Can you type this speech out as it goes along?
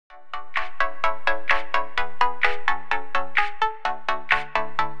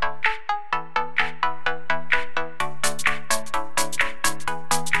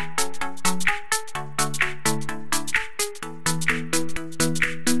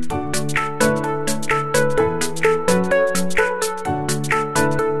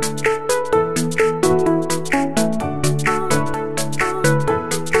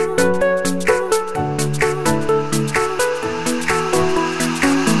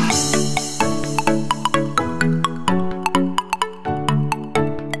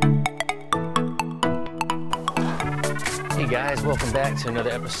Guys, welcome back to another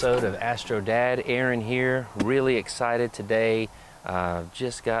episode of Astro Dad. Aaron here, really excited today.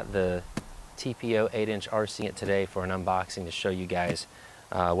 Just got the TPO 8-inch RC today for an unboxing to show you guys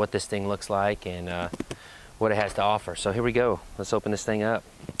what this thing looks like and what it has to offer. So here we go. Let's open this thing up.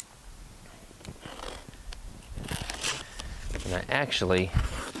 And I actually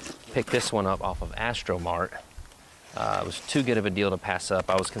picked this one up off of Astromart. It was too good of a deal to pass up.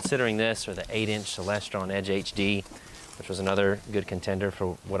 I was considering this or the 8-inch Celestron Edge HD, which was another good contender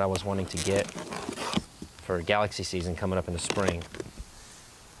for what I was wanting to get for Galaxy season coming up in the spring.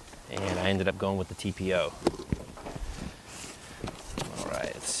 And I ended up going with the TPO. All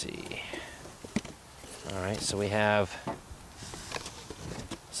right, let's see. All right, so we have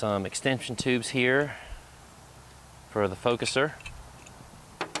some extension tubes here for the focuser.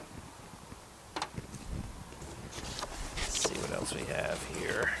 Let's see what else we have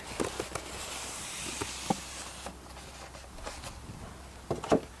here.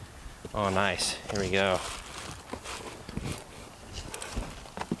 Oh, nice. Here we go.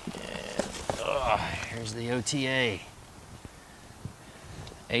 And here's the OTA.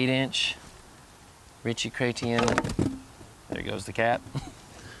 8-inch Ritchey Chretien. There goes the cap.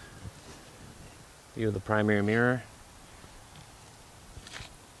 View of the primary mirror.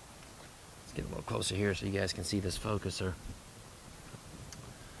 Let's get a little closer here so you guys can see this focuser.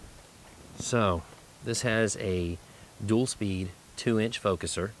 So, this has a dual speed 2-inch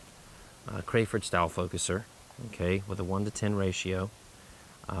focuser. Crayford style focuser, okay, with a 1:10 ratio.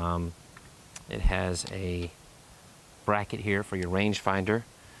 It has a bracket here for your rangefinder.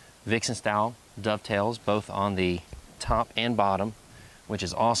 Vixen style dovetails both on the top and bottom, which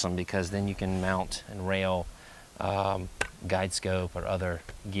is awesome because then you can mount and rail guide scope or other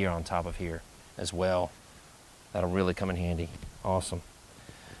gear on top of here as well. That'll really come in handy. Awesome.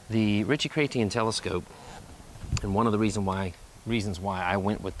 The Ritchey Chretien telescope, and one of the reasons why I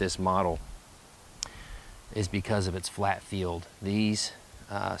went with this model is because of its flat field. These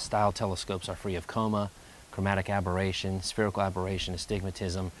style telescopes are free of coma, chromatic aberration, spherical aberration,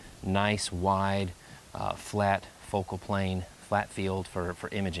 astigmatism, nice wide flat focal plane, flat field for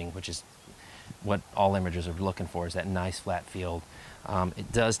imaging, which is what all imagers are looking for, is that nice flat field.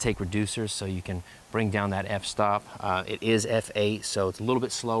 It does take reducers, so you can bring down that f-stop. It is f8, so it's a little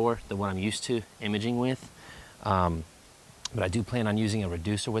bit slower than what I'm used to imaging with. But I do plan on using a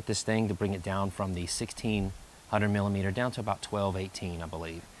reducer with this thing to bring it down from the 1600 millimeter down to about 1218, I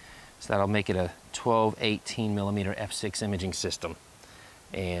believe. So that'll make it a 1218 millimeter f6 imaging system,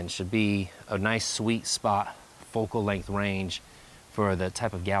 and should be a nice sweet spot focal length range for the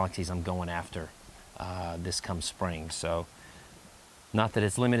type of galaxies I'm going after this come spring. So not that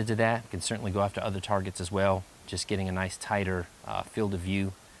it's limited to that, you can certainly go after other targets as well. Just getting a nice tighter field of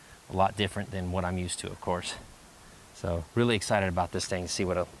view, a lot different than what I'm used to, of course. So really excited about this thing, see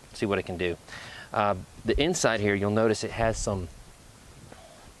what it can do. The inside here, you'll notice it has some, I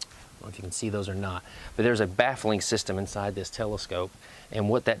don't know if you can see those or not, but there's a baffling system inside this telescope, and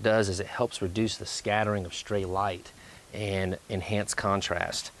what that does is it helps reduce the scattering of stray light and enhance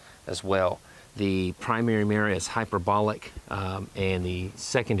contrast as well. The primary mirror is hyperbolic, and the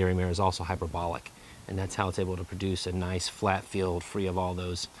secondary mirror is also hyperbolic, and that's how it's able to produce a nice flat field free of all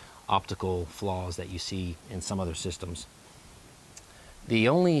those optical flaws that you see in some other systems. The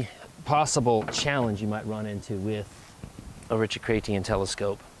only possible challenge you might run into with a Ritchey Chretien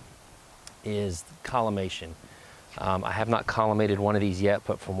telescope is collimation. I have not collimated one of these yet,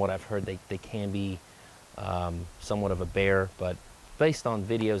 but from what I've heard, they can be somewhat of a bear, but based on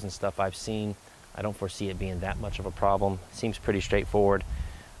videos and stuff I've seen, I don't foresee it being that much of a problem. It seems pretty straightforward,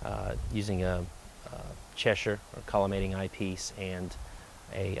 using a Cheshire or collimating eyepiece and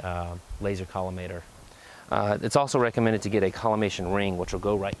a laser collimator. It's also recommended to get a collimation ring, which will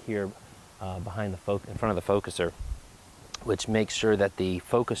go right here behind the in front of the focuser, which makes sure that the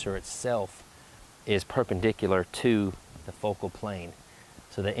focuser itself is perpendicular to the focal plane,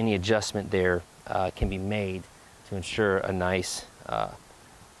 so that any adjustment there can be made to ensure a nice,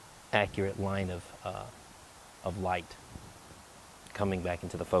 accurate line of light. coming back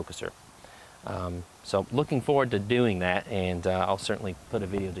into the focuser. So looking forward to doing that, and I'll certainly put a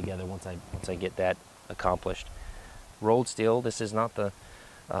video together once I get that accomplished. Rolled steel. This is not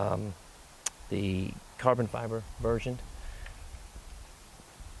the carbon fiber version.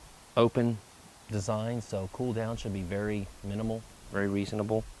 Open design, so cool down should be very minimal, very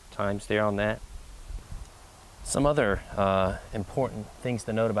reasonable times there on that. Some other important things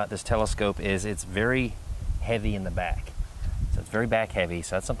to note about this telescope is it's very heavy in the back. So it's very back heavy,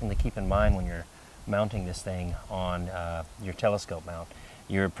 so that's something to keep in mind when you're mounting this thing on your telescope mount.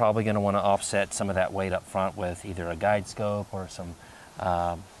 You're probably going to want to offset some of that weight up front with either a guide scope or some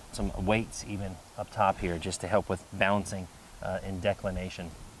weights even up top here, just to help with balancing in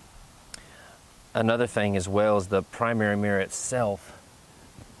declination. Another thing as well is the primary mirror itself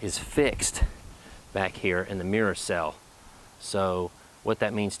is fixed back here in the mirror cell. So what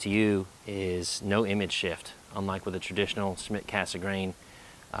that means to you is no image shift, unlike with the traditional Schmidt-Cassegrain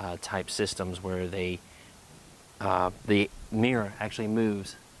type systems where the mirror actually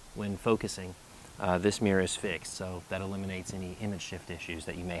moves when focusing. This mirror is fixed, so that eliminates any image shift issues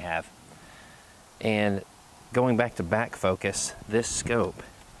that you may have. And going back to back focus, this scope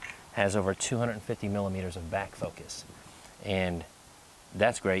has over 250 millimeters of back focus, and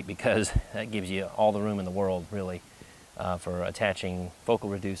that's great because that gives you all the room in the world, really, for attaching focal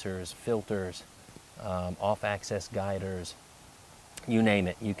reducers, filters, off-axis guiders, you name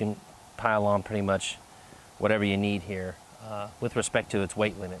it. You can pile on pretty much whatever you need here with respect to its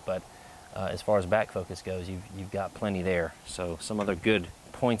weight limit, but as far as back focus goes, you've got plenty there. So some other good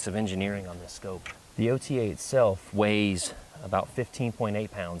points of engineering on this scope. The OTA itself weighs about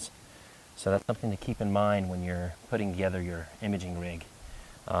 15.8 pounds, so that's something to keep in mind when you're putting together your imaging rig.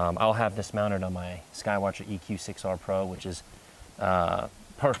 I'll have this mounted on my Skywatcher EQ6R Pro, which is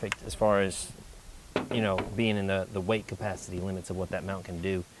perfect as far as, you know, being in the weight capacity limits of what that mount can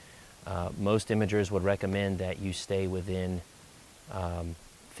do. Most imagers would recommend that you stay within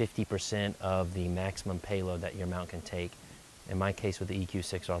 50% of the maximum payload that your mount can take. In my case with the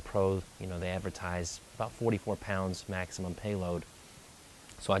EQ6R Pro, you know, they advertise about 44 pounds maximum payload.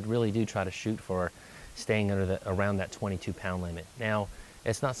 So I really do try to shoot for staying under around that 22 pound limit. Now,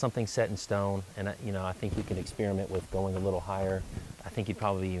 it's not something set in stone, and you know, I think you can experiment with going a little higher. I think you'd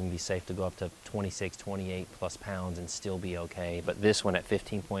probably even be safe to go up to 26, 28 plus pounds and still be okay. But this one at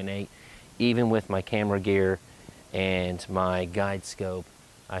 15.8, even with my camera gear and my guide scope,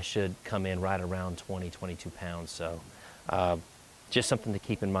 I should come in right around 20, 22 pounds. So just something to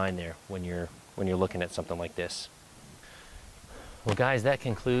keep in mind there when you're looking at something like this. Well guys, that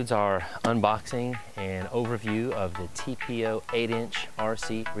concludes our unboxing and overview of the TPO 8-inch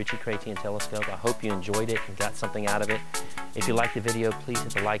RC Ritchey Chretien telescope. I hope you enjoyed it and got something out of it. If you liked the video, please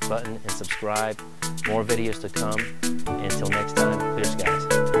hit the like button and subscribe. More videos to come. Until next time, clear skies.